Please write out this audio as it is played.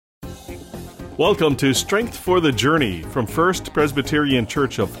Welcome to Strength for the Journey from First Presbyterian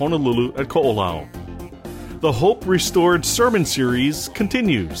Church of Honolulu at Ko'olau. The Hope Restored sermon series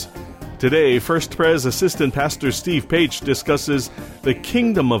continues. Today, First Pres Assistant Pastor Steve Page discusses the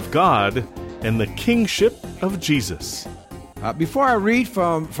kingdom of God and the kingship of Jesus. Before I read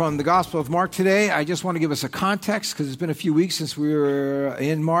from the Gospel of Mark today, I just want to give us a context because it's been a few weeks since we were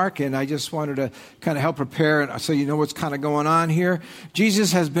in Mark, and I just wanted to kind of help prepare so you know what's kind of going on here.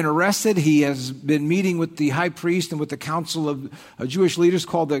 Jesus has been arrested. He has been meeting with the high priest and with the council of Jewish leaders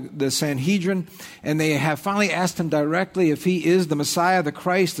called the Sanhedrin, and they have finally asked him directly if he is the Messiah, the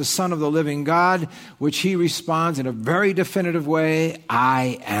Christ, the Son of the living God, which he responds in a very definitive way,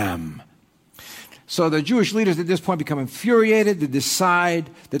 I am. So the Jewish leaders at this point become infuriated. They decide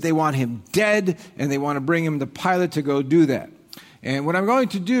that they want him dead, and they want to bring him to Pilate to go do that. And what I'm going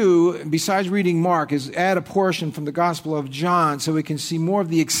to do, besides reading Mark, is add a portion from the Gospel of John so we can see more of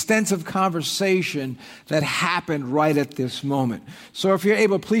the extensive conversation that happened right at this moment. So if you're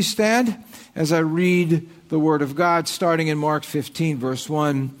able, please stand as I read the Word of God, starting in Mark 15, verse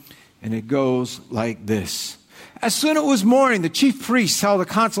 1, and it goes like this. As soon as it was morning, the chief priests held a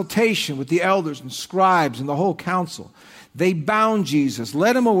consultation with the elders and scribes and the whole council. They bound Jesus,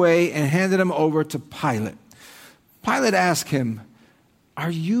 led him away, and handed him over to Pilate. Pilate asked him, "Are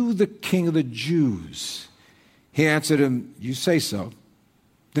you the king of the Jews?" He answered him, "You say so."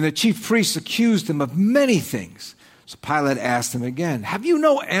 Then the chief priests accused him of many things. So Pilate asked him again, "Have you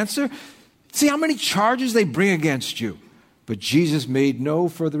no answer? See how many charges they bring against you." But Jesus made no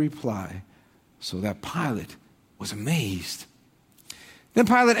further reply, so that Pilate was amazed. Then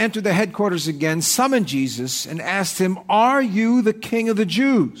Pilate entered the headquarters again, summoned Jesus, and asked him, "Are you the king of the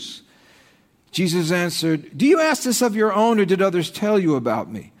Jews?" Jesus answered, "Do you ask this of your own, or did others tell you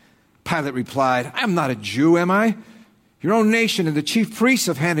about me?" Pilate replied, "I am not a Jew, am I? Your own nation and the chief priests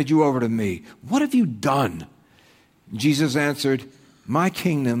have handed you over to me. What have you done?" Jesus answered, "My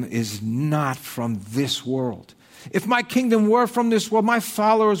kingdom is not from this world. If my kingdom were from this world, my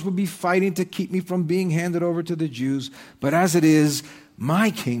followers would be fighting to keep me from being handed over to the Jews. But as it is,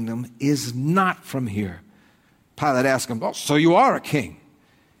 my kingdom is not from here." Pilate asked him, "Oh, so you are a king?"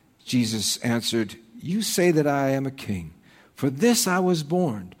 Jesus answered, "You say that I am a king. For this I was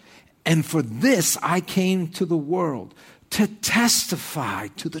born, and for this I came to the world, to testify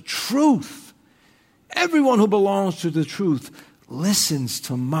to the truth. Everyone who belongs to the truth listens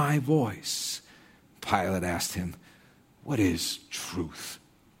to my voice." Pilate asked him, "What is truth?"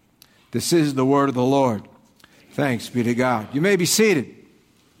 This is the word of the Lord. Thanks be to God. You may be seated.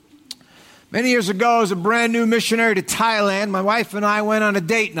 Many years ago, as a brand new missionary to Thailand, my wife and I went on a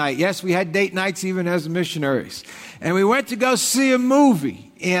date night. Yes, we had date nights even as missionaries. And we went to go see a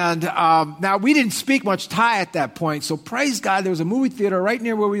movie. And now, we didn't speak much Thai at that point, so praise God, there was a movie theater right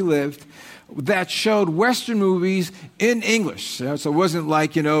near where we lived that showed Western movies in English. So it wasn't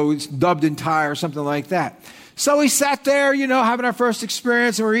like, it's dubbed in Thai or something like that. So we sat there, having our first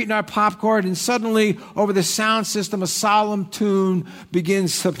experience, and we're eating our popcorn, and suddenly, over the sound system, a solemn tune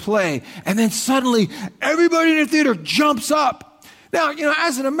begins to play. And then suddenly, everybody in the theater jumps up. Now,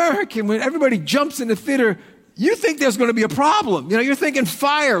 as an American, when everybody jumps in the theater, you think there's going to be a problem. You're thinking,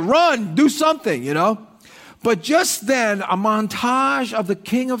 fire, run, do something, But just then, a montage of the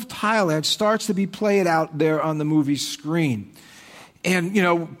King of Thailand starts to be played out there on the movie screen. And,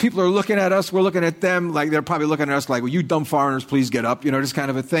 people are looking at us, we're looking at them, like they're probably looking at us like, "Well, you dumb foreigners, please get up," this kind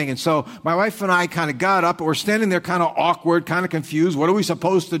of a thing. And so my wife and I kind of got up, and we're standing there kind of awkward, kind of confused. What are we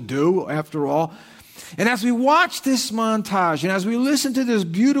supposed to do, after all? And as we watch this montage, and as we listen to this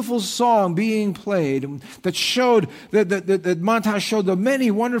beautiful song being played, that showed, that montage showed the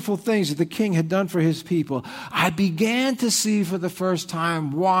many wonderful things that the king had done for his people, I began to see for the first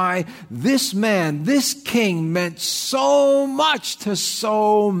time why this man, this king, meant so much to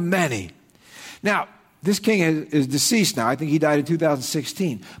so many. Now, this king is deceased now. I think he died in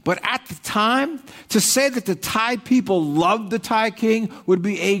 2016. But at the time, to say that the Thai people loved the Thai king would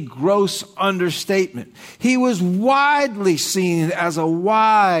be a gross understatement. He was widely seen as a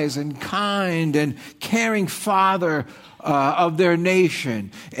wise and kind and caring father of their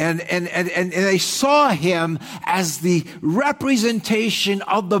nation. And they saw him as the representation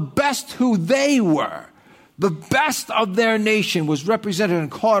of the best who they were. The best of their nation was represented and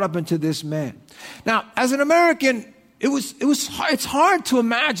caught up into this man. Now, as an American, it's hard to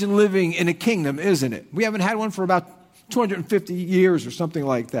imagine living in a kingdom, isn't it? We haven't had one for about 250 years or something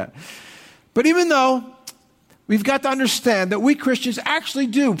like that. But even though we've got to understand that we Christians actually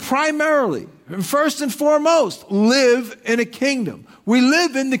do primarily, and first and foremost, live in a kingdom. We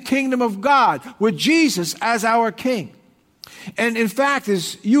live in the kingdom of God with Jesus as our king. And in fact,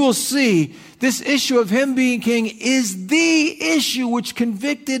 as you will see, this issue of him being king is the issue which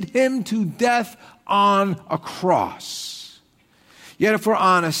convicted him to death on a cross. Yet if we're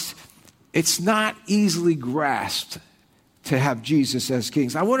honest, it's not easily grasped to have Jesus as king.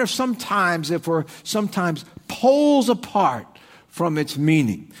 I wonder if we're sometimes poles apart from its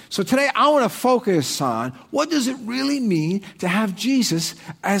meaning. So today I want to focus on what does it really mean to have Jesus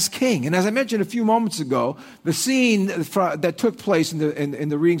as king. And as I mentioned a few moments ago, the scene that took place in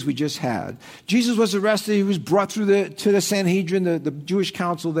the readings we just had, Jesus was arrested. He was brought to the Sanhedrin, the Jewish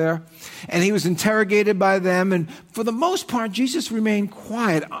council there, and he was interrogated by them. And for the most part, Jesus remained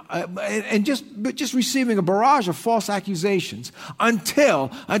quiet and just receiving a barrage of false accusations until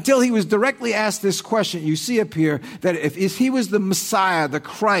he was directly asked this question. You see up here that if he was the Messiah, the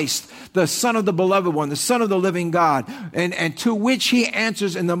Christ, the Son of the Beloved One, the Son of the living God, and to which he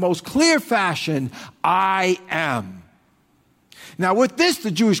answers in the most clear fashion, I am. Now with this, the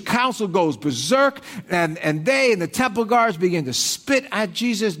Jewish council goes berserk, and they and the temple guards begin to spit at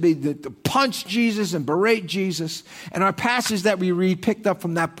Jesus, to punch Jesus and berate Jesus. And our passage that we read picked up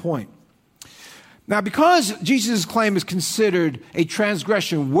from that point. Now, because Jesus' claim is considered a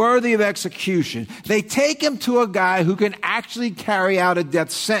transgression worthy of execution, they take him to a guy who can actually carry out a death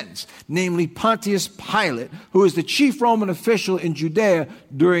sentence, namely Pontius Pilate, who is the chief Roman official in Judea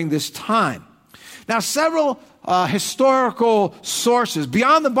during this time. Now, several historical sources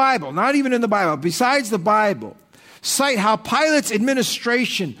beyond the Bible, not even in the Bible, besides the Bible, cite how Pilate's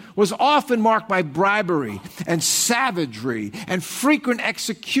administration was often marked by bribery and savagery and frequent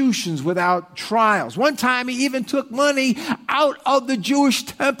executions without trials. One time he even took money out of the Jewish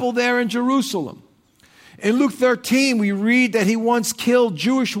temple there in Jerusalem. In Luke 13, we read that he once killed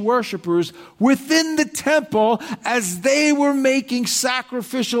Jewish worshipers within the temple as they were making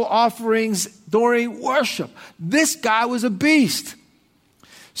sacrificial offerings during worship. This guy was a beast.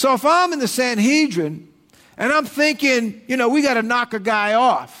 So if I'm in the Sanhedrin, and I'm thinking, we got to knock a guy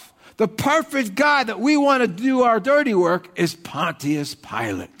off, the perfect guy that we want to do our dirty work is Pontius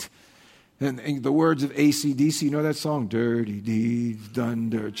Pilate. And in the words of AC/DC, you know that song? Dirty deeds done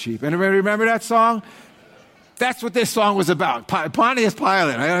dirt cheap. Anybody remember that song? That's what this song was about. Pontius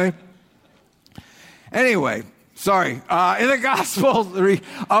Pilate. Right? Anyway, sorry. In the Gospel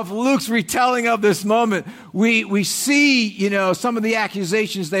of Luke's retelling of this moment, we see, some of the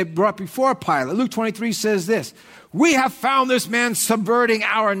accusations they brought before Pilate. Luke 23 says this: we have found this man subverting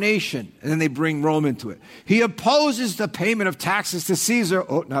our nation. And then they bring Rome into it. He opposes the payment of taxes to Caesar.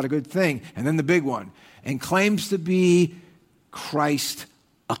 Oh, not a good thing. And then the big one. And claims to be Christ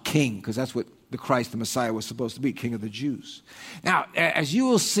a king, because that's what the Christ, the Messiah, was supposed to be, king of the Jews. Now, as you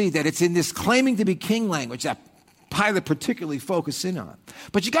will see, that it's in this claiming to be king language that Pilate particularly focused in on.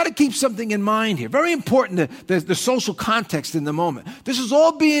 But you got to keep something in mind here. Very important, the social context in the moment. This is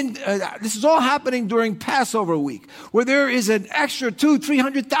all happening during Passover week, where there is an extra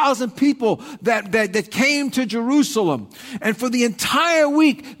 300,000 people that came to Jerusalem. And for the entire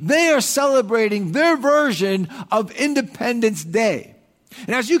week, they are celebrating their version of Independence Day.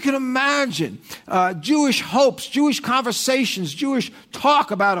 And as you can imagine, Jewish hopes, Jewish conversations, Jewish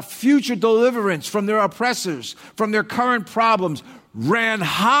talk about a future deliverance from their oppressors, from their current problems, ran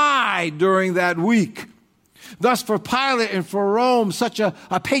high during that week. Thus, for Pilate and for Rome, such a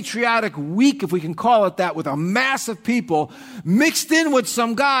patriotic week, if we can call it that, with a mass of people mixed in with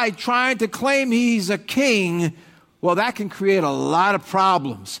some guy trying to claim he's a king, well, that can create a lot of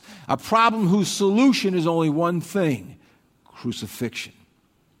problems. A problem whose solution is only one thing: crucifixion.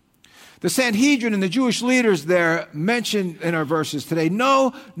 The Sanhedrin and the Jewish leaders there mentioned in our verses today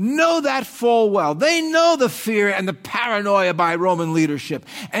know that full well. They know the fear and the paranoia by Roman leadership.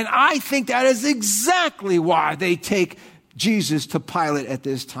 And I think that is exactly why they take Jesus to Pilate at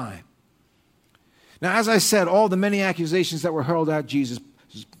this time. Now, as I said, all the many accusations that were hurled at Jesus,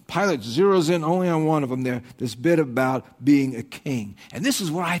 Pilate zeroes in only on one of them there, this bit about being a king. And this is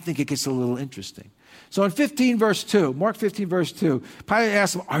where I think it gets a little interesting. So in 15 verse 2, Mark 15 verse 2, Pilate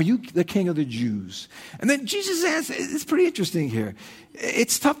asks him, are you the king of the Jews? And then Jesus answers, it's pretty interesting here.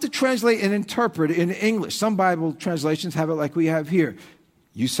 It's tough to translate and interpret in English. Some Bible translations have it like we have here.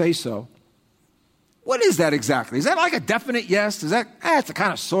 You say so. What is that exactly? Is that like a definite yes? Is that, it's a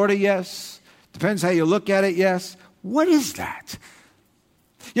kind of sort of yes? Depends how you look at it, yes? What is that?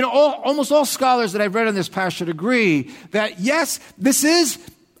 Almost all scholars that I've read on this passage agree that yes, this is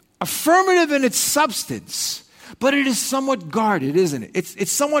affirmative in its substance, but it is somewhat guarded, isn't it?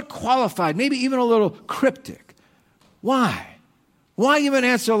 It's somewhat qualified, maybe even a little cryptic. Why? Why give an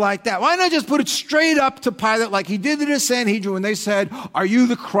answer like that? Why not just put it straight up to Pilate like he did to the Sanhedrin when they said, are you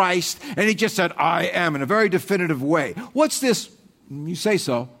the Christ? And he just said, I am, in a very definitive way. What's this? You say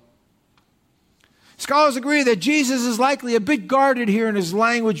so. Scholars agree that Jesus is likely a bit guarded here in his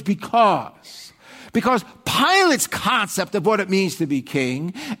language because Pilate's concept of what it means to be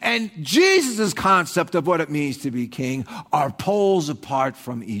king and Jesus' concept of what it means to be king are poles apart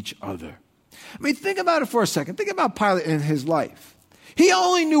from each other. I mean, think about it for a second. Think about Pilate in his life. He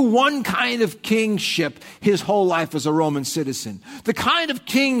only knew one kind of kingship his whole life as a Roman citizen. The kind of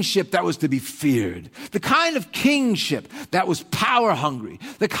kingship that was to be feared. The kind of kingship that was power hungry.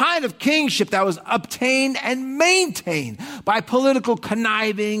 The kind of kingship that was obtained and maintained by political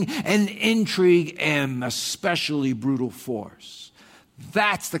conniving and intrigue and especially brutal force.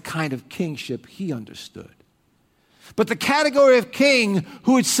 That's the kind of kingship he understood. But the category of king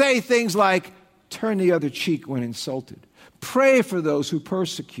who would say things like, turn the other cheek when insulted. Pray for those who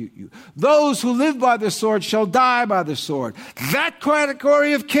persecute you. Those who live by the sword shall die by the sword. That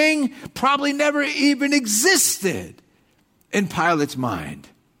category of king probably never even existed in Pilate's mind.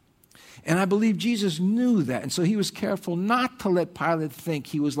 And I believe Jesus knew that. And so he was careful not to let Pilate think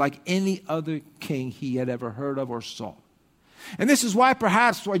he was like any other king he had ever heard of or saw. And this is why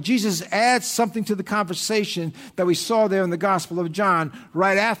Jesus adds something to the conversation that we saw there in the Gospel of John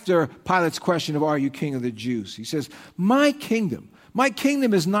right after Pilate's question of, are you king of the Jews? He says, my kingdom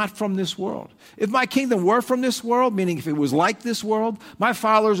is not from this world. If my kingdom were from this world, meaning if it was like this world, my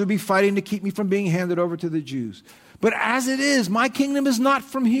followers would be fighting to keep me from being handed over to the Jews. But as it is, my kingdom is not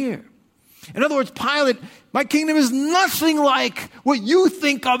from here. In other words, Pilate, my kingdom is nothing like what you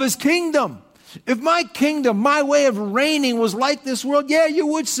think of as kingdom. If my kingdom, my way of reigning was like this world, yeah, you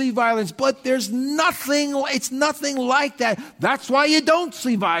would see violence, but it's nothing like that. That's why you don't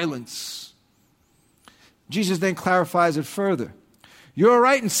see violence. Jesus then clarifies it further. You're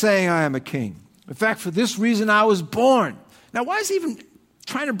right in saying I am a king. In fact, for this reason I was born. Now, why is he even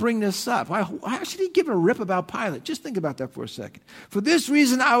trying to bring this up? Why should he give a rip about Pilate? Just think about that for a second. For this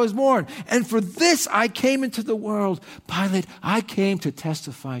reason I was born, and for this I came into the world. Pilate, I came to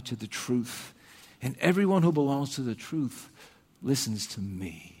testify to the truth. And everyone who belongs to the truth listens to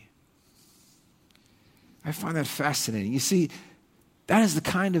me. I find that fascinating. You see, that is the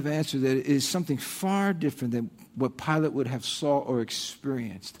kind of answer that is something far different than what Pilate would have saw or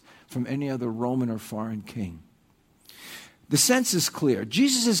experienced from any other Roman or foreign king. The sense is clear.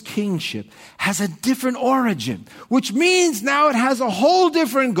 Jesus' kingship has a different origin, which means now it has a whole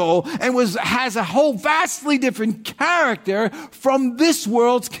different goal and has a whole vastly different character from this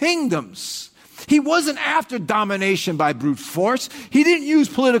world's kingdoms. He wasn't after domination by brute force. He didn't use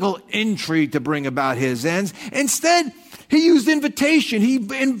political intrigue to bring about his ends. Instead, he used invitation. He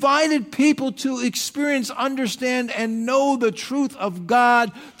invited people to experience, understand, and know the truth of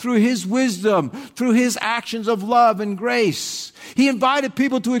God through his wisdom, through his actions of love and grace. He invited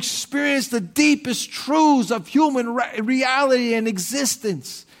people to experience the deepest truths of human reality and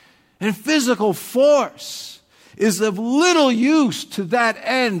existence. And physical force is of little use to that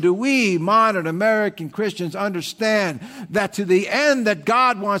end. Do we, modern American Christians, understand that to the end that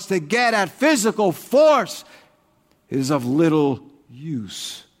God wants to get at, physical force is of little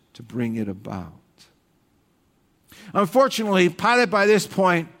use to bring it about? Unfortunately, Pilate, by this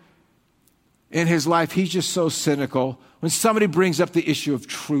point in his life, he's just so cynical. When somebody brings up the issue of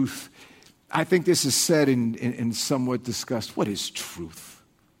truth, I think this is said in somewhat disgust. What is truth?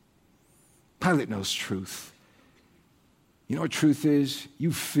 Pilate knows truth. You know what truth is?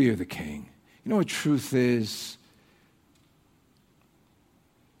 You fear the king. You know what truth is?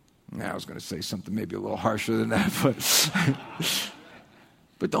 I was going to say something maybe a little harsher than that,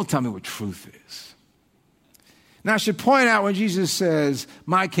 but don't tell me what truth is. Now, I should point out when Jesus says,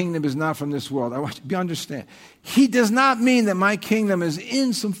 my kingdom is not from this world, I want you to understand, he does not mean that my kingdom is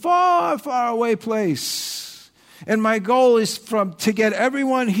in some far, far away place. And my goal is to get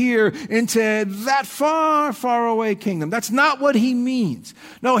everyone here into that far, far away kingdom. That's not what he means.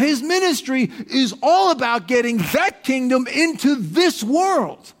 No, his ministry is all about getting that kingdom into this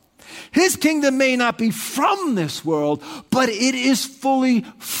world. His kingdom may not be from this world, but it is fully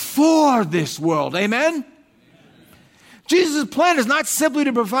for this world. Amen? Jesus' plan is not simply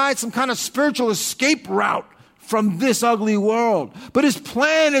to provide some kind of spiritual escape route from this ugly world. But his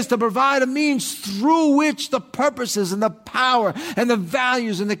plan is to provide a means through which the purposes and the power and the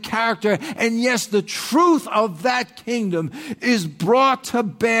values and the character and yes, the truth of that kingdom is brought to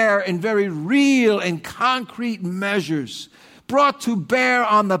bear in very real and concrete measures brought to bear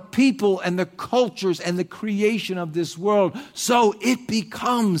on the people and the cultures and the creation of this world, so it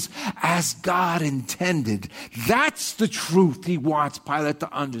becomes as God intended. That's the truth he wants Pilate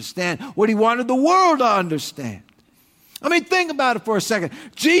to understand, what he wanted the world to understand. I mean, think about it for a second.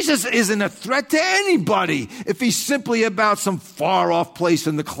 Jesus isn't a threat to anybody if he's simply about some far-off place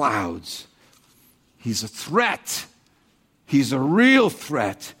in the clouds. He's a threat. He's a real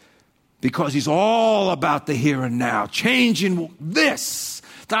threat because he's all about the here and now, changing this.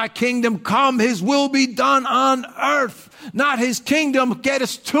 Thy kingdom come, his will be done on earth, not his kingdom. Get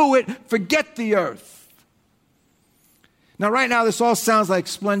us to it, forget the earth. Now, right now, this all sounds like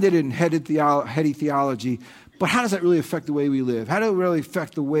splendid and heady theology, but how does that really affect the way we live? How does it really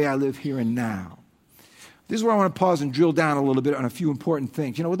affect the way I live here and now? This is where I want to pause and drill down a little bit on a few important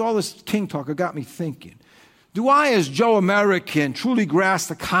things. You know, with all this king talk, it got me thinking. Do I, as Joe American, truly grasp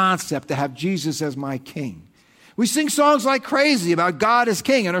the concept to have Jesus as my king? We sing songs like crazy about God as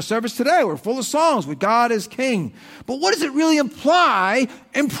king. In our service today, we're full of songs with God as king. But what does it really imply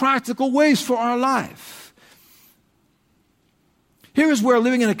in practical ways for our life? Here is where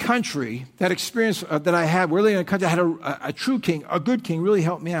living in a country, that experience that I had, where living in a country that had a true king, a good king, really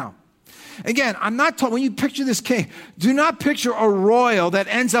helped me out. Again, I'm not talking, when you picture this king, do not picture a royal that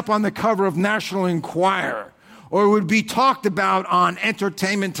ends up on the cover of National Enquirer or would be talked about on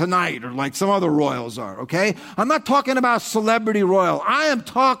Entertainment Tonight or like some other royals are, okay? I'm not talking about celebrity royal. I am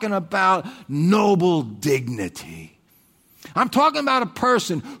talking about noble dignity. I'm talking about a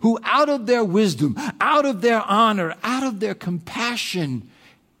person who out of their wisdom, out of their honor, out of their compassion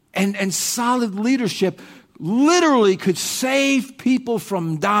and solid leadership literally could save people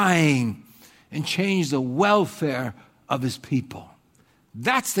from dying and change the welfare of his people.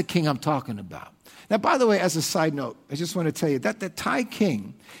 That's the king I'm talking about. Now, by the way, as a side note, I just want to tell you that the Thai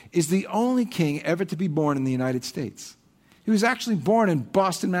king is the only king ever to be born in the United States. He was actually born in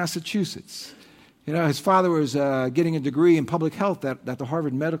Boston, Massachusetts. You know, his father was getting a degree in public health at the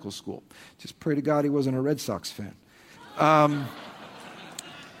Harvard Medical School. Just pray to God he wasn't a Red Sox fan.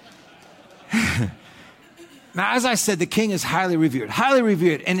 Now, as I said, the king is highly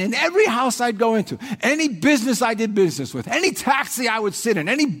revered. And in every house I'd go into, any business I did business with, any taxi I would sit in,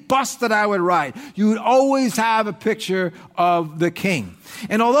 any bus that I would ride, you would always have a picture of the king.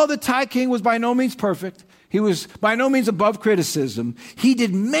 And although the Thai king was by no means perfect, he was by no means above criticism, he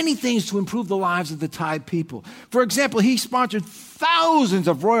did many things to improve the lives of the Thai people. For example, he sponsored thousands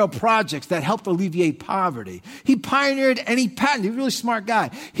of royal projects that helped alleviate poverty. He pioneered and he patented, he was a really smart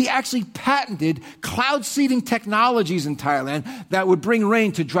guy. He actually patented cloud seeding technologies in Thailand that would bring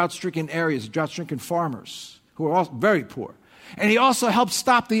rain to drought-stricken areas, drought-stricken farmers who were also very poor. And he also helped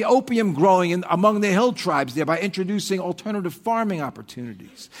stop the opium growing among the hill tribes there by introducing alternative farming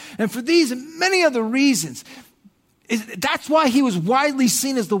opportunities. And for these and many other reasons, that's why he was widely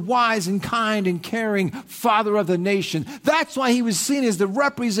seen as the wise and kind and caring father of the nation. That's why he was seen as the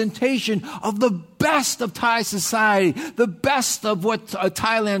representation of the best of Thai society, the best of what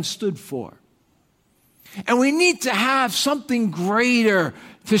Thailand stood for. And we need to have something greater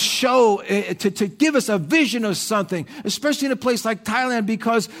to show, to give us a vision of something, especially in a place like Thailand,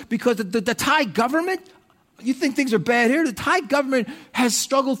 because the Thai government, you think things are bad here? The Thai government has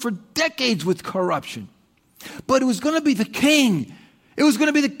struggled for decades with corruption. But it was going to be the king. It was going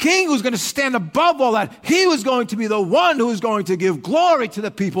to be the king who was going to stand above all that. He was going to be the one who was going to give glory to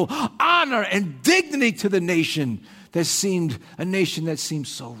the people, honor and dignity to the nation. A nation that seemed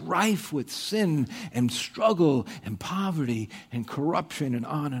so rife with sin and struggle and poverty and corruption and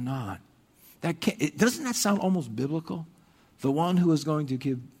on and on. Doesn't that sound almost biblical? The one who is going to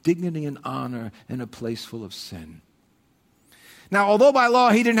give dignity and honor in a place full of sin. Now, although by law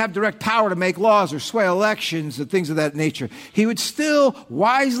he didn't have direct power to make laws or sway elections and things of that nature, he would still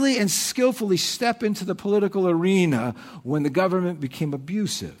wisely and skillfully step into the political arena when the government became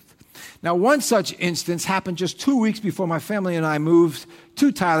abusive. Now, one such instance happened just 2 weeks before my family and I moved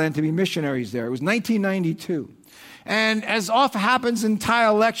to Thailand to be missionaries there. It was 1992. And as often happens in Thai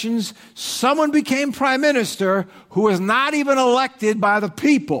elections, someone became prime minister who was not even elected by the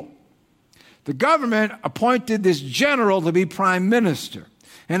people. The government appointed this general to be prime minister.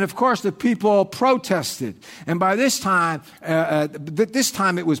 And of course, the people protested. And by this time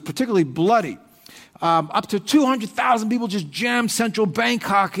it was particularly bloody. Up to 200,000 people just jammed central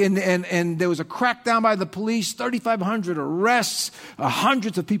Bangkok, and there was a crackdown by the police, 3,500 arrests,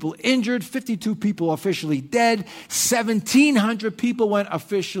 hundreds of people injured, 52 people officially dead, 1,700 people went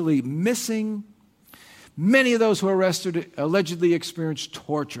officially missing. Many of those who were arrested allegedly experienced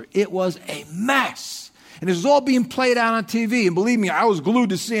torture. It was a mess. And this was all being played out on TV. And believe me, I was glued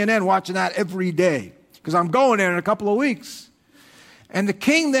to CNN watching that every day because I'm going there in a couple of weeks. And the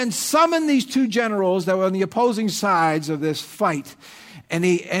king then summoned these two generals that were on the opposing sides of this fight. And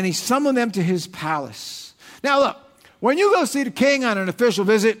he summoned them to his palace. Now look, when you go see the king on an official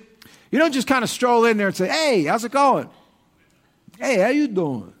visit, you don't just kind of stroll in there and say, hey, how's it going? Hey, how you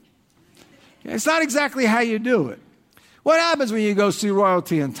doing? It's not exactly how you do it. What happens when you go see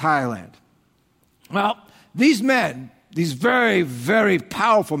royalty in Thailand? Well, these men, these very, very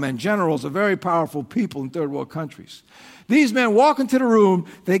powerful men, generals are very powerful people in third world countries. These men walk into the room,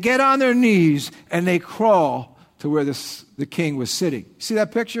 they get on their knees, and they crawl to where the king was sitting. See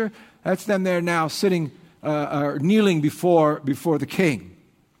that picture? That's them there now sitting, kneeling before the king.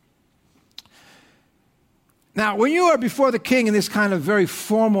 Now, when you are before the king in this kind of very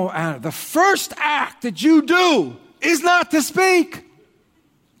formal manner, the first act that you do is not to speak.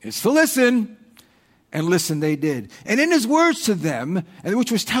 It's to listen. And listen, they did. And in his words to them, and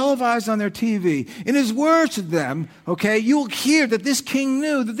which was televised on their TV, in his words to them, okay, you'll hear that this king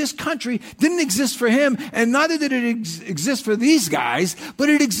knew that this country didn't exist for him, and neither did it exist for these guys, but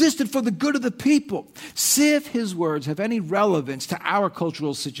it existed for the good of the people. See if his words have any relevance to our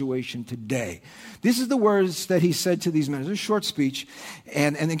cultural situation today. This is the words that he said to these men. It's a short speech,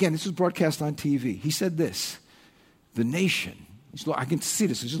 and again, this was broadcast on TV. He said this, the nation, I can see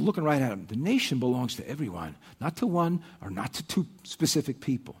this. He's just looking right at him. The nation belongs to everyone, not to one or not to two specific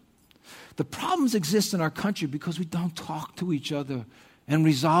people. The problems exist in our country because we don't talk to each other and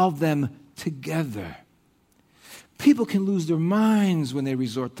resolve them together. People can lose their minds when they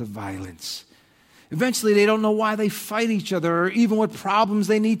resort to violence. Eventually, they don't know why they fight each other or even what problems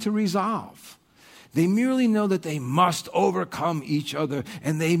they need to resolve. They merely know that they must overcome each other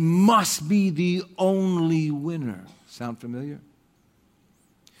and they must be the only winner. Sound familiar?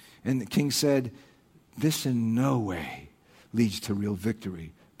 And the king said, this in no way leads to real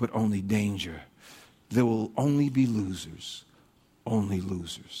victory, but only danger. There will only be losers, only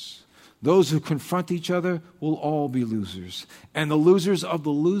losers. Those who confront each other will all be losers. And the losers of the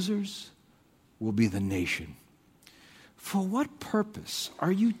losers will be the nation. For what purpose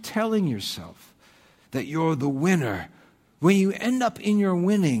are you telling yourself that you're the winner when you end up in your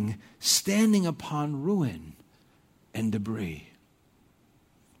winning standing upon ruin and debris?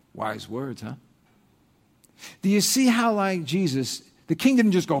 Wise words, huh? Do you see how, like Jesus, the king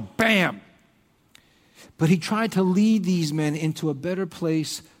didn't just go bam, but he tried to lead these men into a better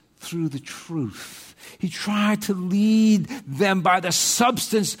place through the truth. He tried to lead them by the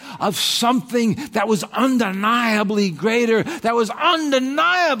substance of something that was undeniably greater, that was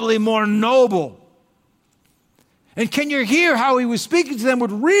undeniably more noble. And can you hear how he was speaking to them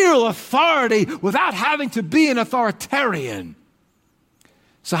with real authority without having to be an authoritarian?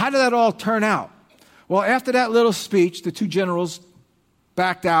 So how did that all turn out? Well, after that little speech, the two generals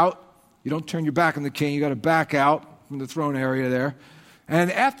backed out. You don't turn your back on the king. You got to back out from the throne area there.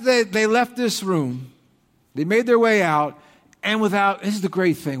 And after they left this room, they made their way out, and this is the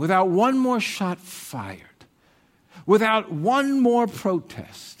great thing, without one more shot fired, without one more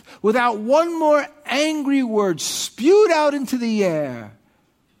protest, without one more angry word spewed out into the air,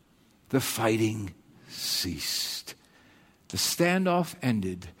 the fighting ceased. The standoff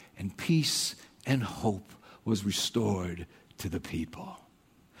ended, and peace and hope was restored to the people.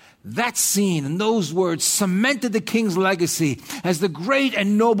 That scene and those words cemented the king's legacy as the great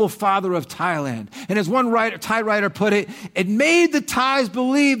and noble father of Thailand. And as one Thai writer put it, it made the Thais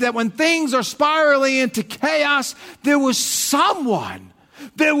believe that when things are spiraling into chaos, there was someone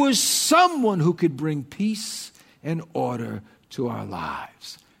who could bring peace and order to our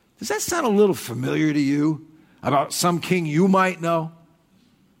lives. Does that sound a little familiar to you? About some king you might know?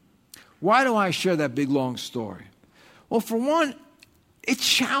 Why do I share that big, long story? Well, for one, it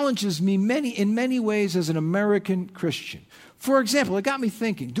challenges me in many ways as an American Christian. For example, it got me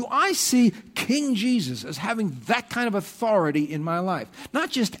thinking, do I see King Jesus as having that kind of authority in my life? Not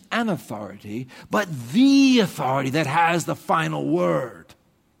just an authority, but the authority that has the final word.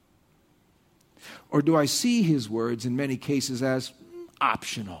 Or do I see his words in many cases as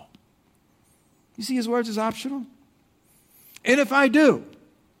optional? You see his words as optional? And if I do,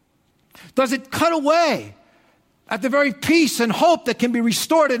 does it cut away at the very peace and hope that can be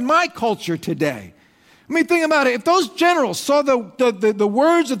restored in my culture today? I mean, think about it. If those generals saw the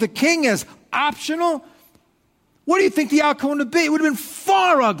words of the king as optional, what do you think the outcome would be? It would have been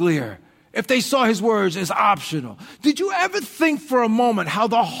far uglier if they saw his words as optional. Did you ever think for a moment how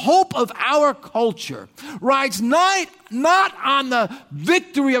the hope of our culture rides not on the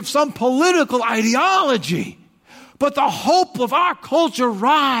victory of some political ideology, but the hope of our culture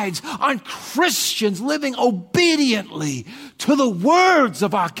rides on Christians living obediently to the words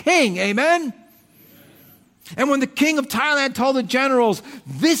of our King. Amen? And when the king of Thailand told the generals,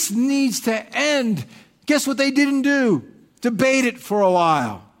 this needs to end, guess what they didn't do? Debate it for a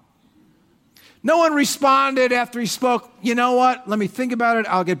while. No one responded after he spoke, you know what, let me think about it,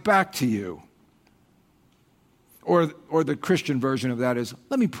 I'll get back to you. Or the Christian version of that is,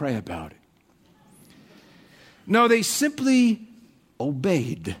 let me pray about it. No, they simply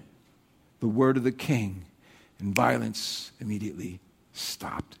obeyed the word of the king, and violence immediately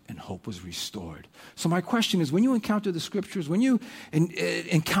stopped and hope was restored. So my question is, when you encounter the scriptures, when you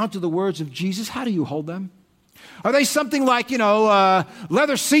encounter the words of Jesus, how do you hold them? Are they something like,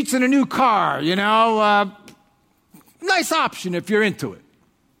 leather seats in a new car, nice option if you're into it?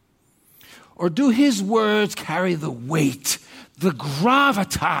 Or do his words carry the weight, the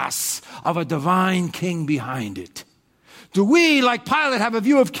gravitas of a divine king behind it? Do we, like Pilate, have a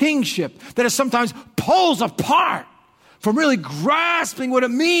view of kingship that is sometimes pulls apart from really grasping what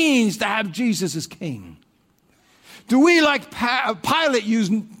it means to have Jesus as king? Do we, like Pilate, use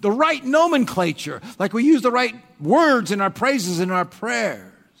the right nomenclature, like we use the right words in our praises and our prayers?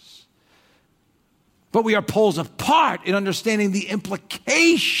 But we are poles apart in understanding the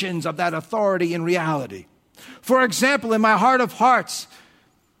implications of that authority in reality. For example, in my heart of hearts,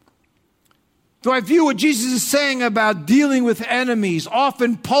 do I view what Jesus is saying about dealing with enemies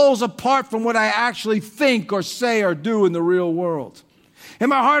often poles apart from what I actually think or say or do in the real world? In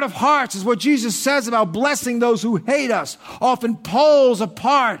my heart of hearts is what Jesus says about blessing those who hate us often poles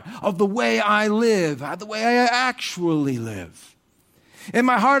apart of the way I live, the way I actually live. In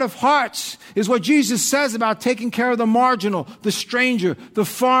my heart of hearts is what Jesus says about taking care of the marginal, the stranger, the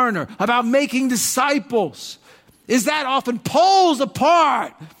foreigner, about making disciples. Is that often poles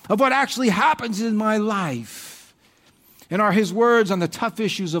apart of what actually happens in my life? And are his words on the tough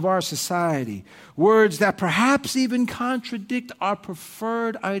issues of our society, words that perhaps even contradict our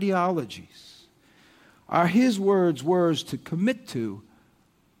preferred ideologies? Are his words words to commit to,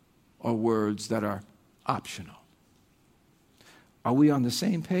 or words that are optional? Are we on the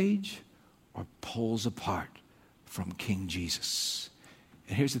same page or poles apart from King Jesus?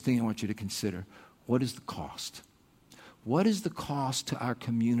 And here's the thing I want you to consider. What is the cost? What is the cost to our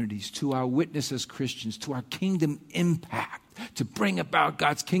communities, to our witness as Christians, to our kingdom impact, to bring about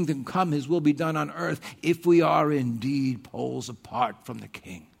God's kingdom come, his will be done on earth, if we are indeed poles apart from the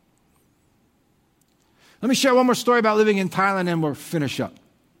King? Let me share one more story about living in Thailand and we'll finish up.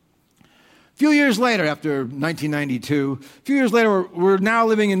 A few years later, after 1992, we're now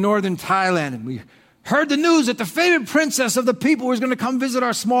living in northern Thailand, and we heard the news that the favorite princess of the people was going to come visit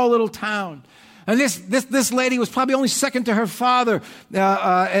our small little town. And this lady was probably only second to her father in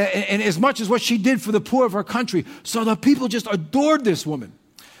as much as what she did for the poor of her country. So the people just adored this woman.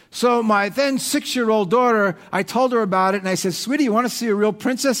 So my then 6-year-old daughter, I told her about it, and I said, sweetie, you want to see a real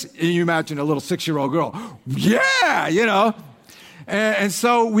princess? And you imagine a little 6-year-old girl. Yeah, And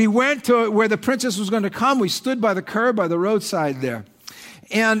so we went to where the princess was going to come. We stood by the curb, by the roadside there.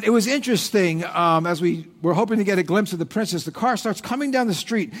 And it was interesting, as we were hoping to get a glimpse of the princess, the car starts coming down the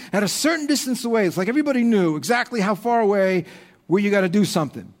street at a certain distance away. It's like everybody knew exactly how far away where you got to do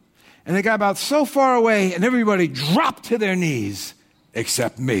something. And they got about so far away, and everybody dropped to their knees,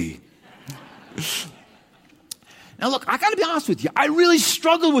 except me. Now look, I got to be honest with you. I really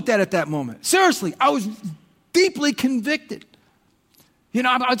struggled with that at that moment. Seriously, I was deeply convicted.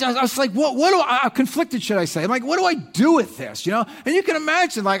 I was like, I'm conflicted, should I say? I'm like, what do I do with this, And you can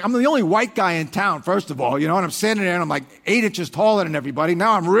imagine, like, I'm the only white guy in town, first of all, and I'm standing there and I'm like 8 inches taller than everybody.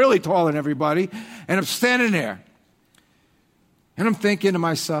 Now I'm really taller than everybody. And I'm standing there. And I'm thinking to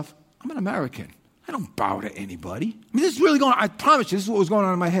myself, I'm an American. I don't bow to anybody. This is really going on. I promise you, this is what was going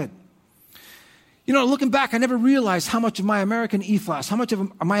on in my head. Looking back, I never realized how much of my American ethos, how much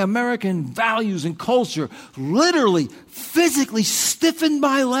of my American values and culture literally, physically stiffened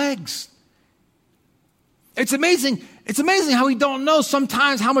my legs. It's amazing how we don't know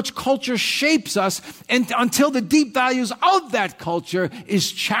sometimes how much culture shapes us until the deep values of that culture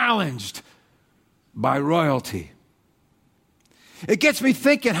is challenged by royalty. It gets me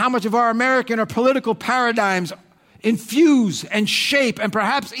thinking how much of our American or political paradigms infuse and shape and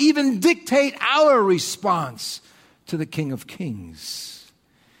perhaps even dictate our response to the King of Kings.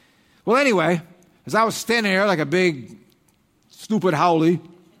 Well, anyway, as I was standing there like a big, stupid howlie,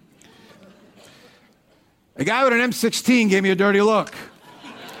 a guy with an M16 gave me a dirty look.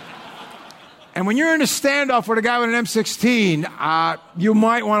 And when you're in a standoff with a guy with an M16, you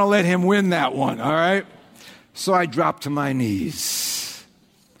might want to let him win that one, all right? So I dropped to my knees.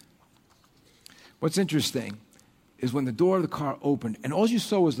 What's interesting is when the door of the car opened, and all you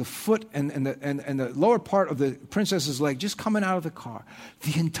saw was the foot and the lower part of the princess's leg just coming out of the car.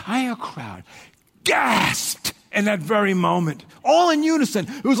 The entire crowd gasped in that very moment. All in unison.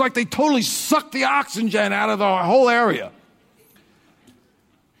 It was like they totally sucked the oxygen out of the whole area.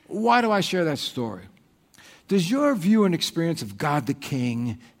 Why do I share that story? Does your view and experience of God the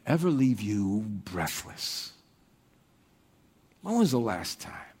King ever leave you breathless? When was the last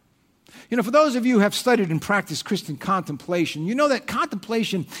time? For those of you who have studied and practiced Christian contemplation, you know that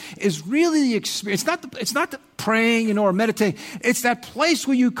contemplation is really the experience. It's not the praying, or meditating. It's that place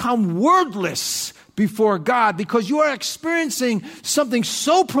where you come wordless before God because you are experiencing something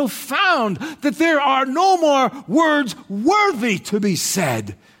so profound that there are no more words worthy to be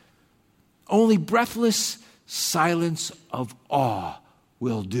said. Only breathless silence of awe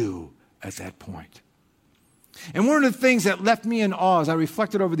will do at that point. And one of the things that left me in awe as I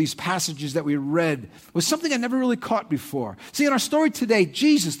reflected over these passages that we read was something I never really caught before. See, in our story today,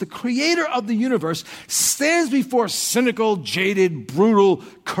 Jesus, the creator of the universe, stands before cynical, jaded, brutal,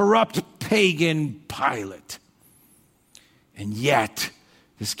 corrupt, pagan Pilate. And yet,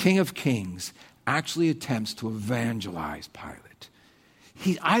 this King of Kings actually attempts to evangelize Pilate.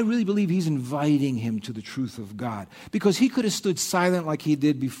 I really believe he's inviting him to the truth of God because he could have stood silent like he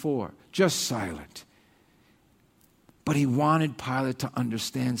did before, just silent. But he wanted Pilate to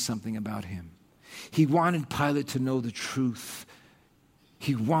understand something about him. He wanted Pilate to know the truth.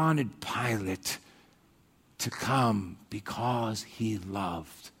 He wanted Pilate to come because he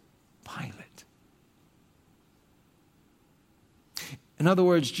loved Pilate. In other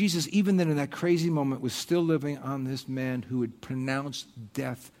words, Jesus, even then in that crazy moment, was still living on this man who had pronounced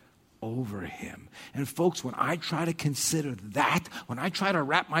death over him. And folks, when I try to consider that, when I try to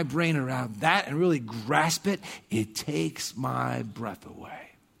wrap my brain around that and really grasp it, it takes my breath away.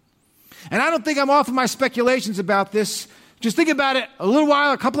 And I don't think I'm off in my speculations about this. Just think about it a little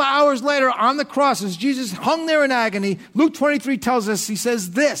while, a couple of hours later on the cross as Jesus hung there in agony. Luke 23 tells us, he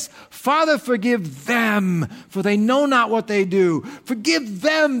says this, Father, forgive them, for they know not what they do. Forgive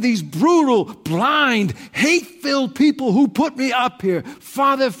them, these brutal, blind, hate-filled people who put me up here.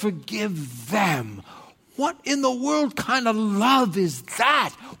 Father, forgive them. What in the world kind of love is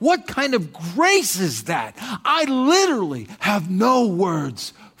that? What kind of grace is that? I literally have no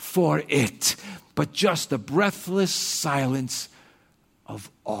words for it, but just a breathless silence of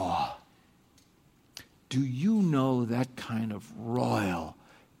awe. Do you know that kind of royal,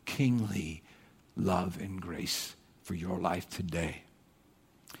 kingly love and grace for your life today?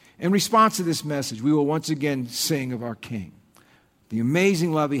 In response to this message, we will once again sing of our King, the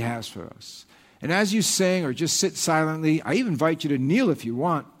amazing love he has for us. And as you sing or just sit silently, I even invite you to kneel if you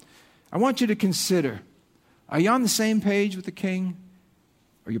want. I want you to consider, are you on the same page with the King?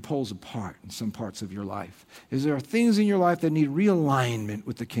 Or your poles apart in some parts of your life? Is there things in your life that need realignment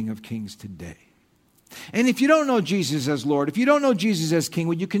with the King of Kings today? And if you don't know Jesus as Lord, if you don't know Jesus as King,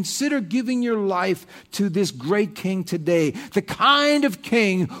 would you consider giving your life to this great King today? The kind of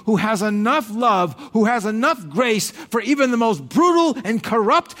King who has enough love, who has enough grace for even the most brutal and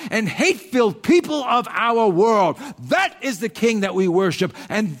corrupt and hate-filled people of our world. That is the King that we worship.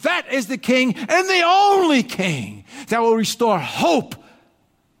 And that is the King and the only King that will restore hope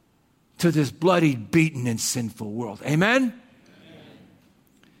to this bloody, beaten, and sinful world. Amen? Amen?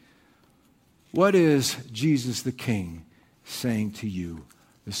 What is Jesus the King saying to you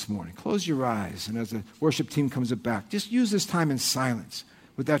this morning? Close your eyes, and as the worship team comes back, just use this time in silence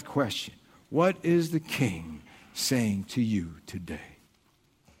with that question. What is the King saying to you today?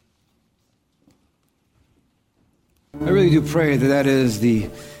 I really do pray that is the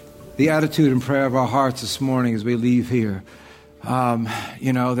attitude and prayer of our hearts this morning as we leave here.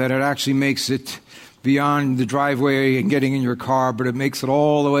 That it actually makes it beyond the driveway and getting in your car, but it makes it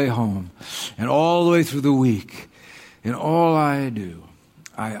all the way home and all the way through the week. In all I do,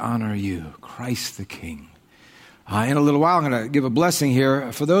 I honor you, Christ the King. In a little while, I'm going to give a blessing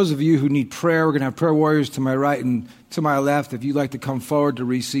here. For those of you who need prayer, we're going to have prayer warriors to my right and to my left. If you'd like to come forward to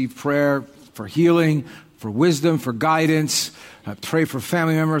receive prayer for healing, for wisdom, for guidance, pray for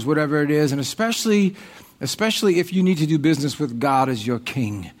family members, whatever it is, and especially if you need to do business with God as your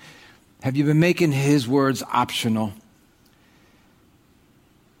King. Have you been making his words optional?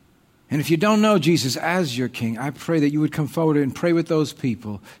 And if you don't know Jesus as your King, I pray that you would come forward and pray with those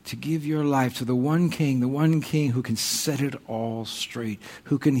people to give your life to the one King who can set it all straight,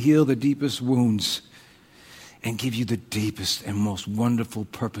 who can heal the deepest wounds and give you the deepest and most wonderful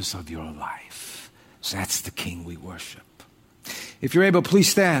purpose of your life. So that's the King we worship. If you're able, please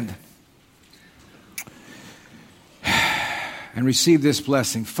stand and receive this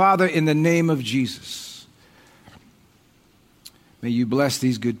blessing. Father, in the name of Jesus, may you bless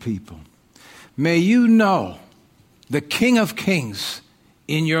these good people. May you know the King of Kings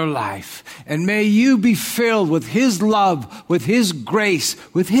in your life. And may you be filled with His love, with His grace,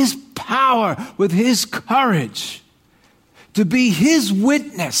 with His power, with His courage to be His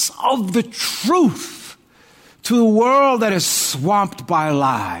witness of the truth to a world that is swamped by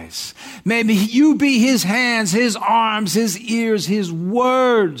lies. May you be His hands, His arms, His ears, His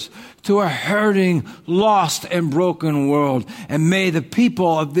words to a hurting, lost, and broken world. And may the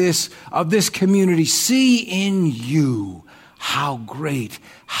people of this community see in you how great,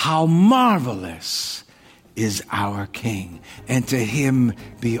 how marvelous is our King. And to Him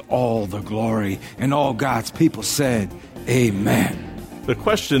be all the glory. And all God's people said, Amen. The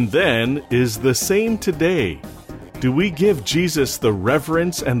question then is the same today. Do we give Jesus the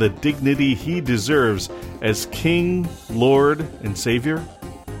reverence and the dignity He deserves as King, Lord, and Savior?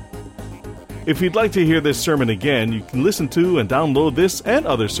 If you'd like to hear this sermon again, you can listen to and download this and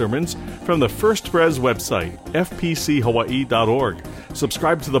other sermons from the First Pres website, fpchawaii.org.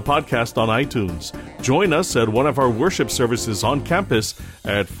 Subscribe to the podcast on iTunes. Join us at one of our worship services on campus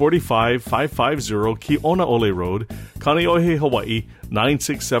at 45550 Kionaole Road, Kaneohe, Hawaii,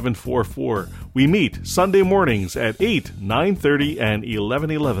 96744. We meet Sunday mornings at 8, 9:30, and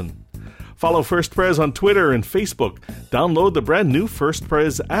 11:11. Follow First Pres on Twitter and Facebook. Download the brand new First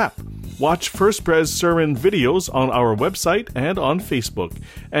Pres app. Watch First Pres sermon videos on our website and on Facebook.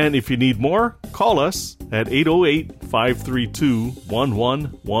 And if you need more, call us at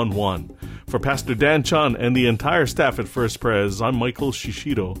 808-532-1111. For Pastor Dan Chun and the entire staff at First Pres, I'm Michael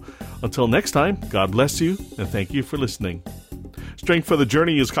Shishido. Until next time, God bless you, and thank you for listening. Strength for the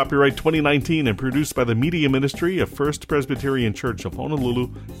Journey is copyright 2019 and produced by the Media Ministry of First Presbyterian Church of Honolulu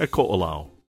at Ko'olau.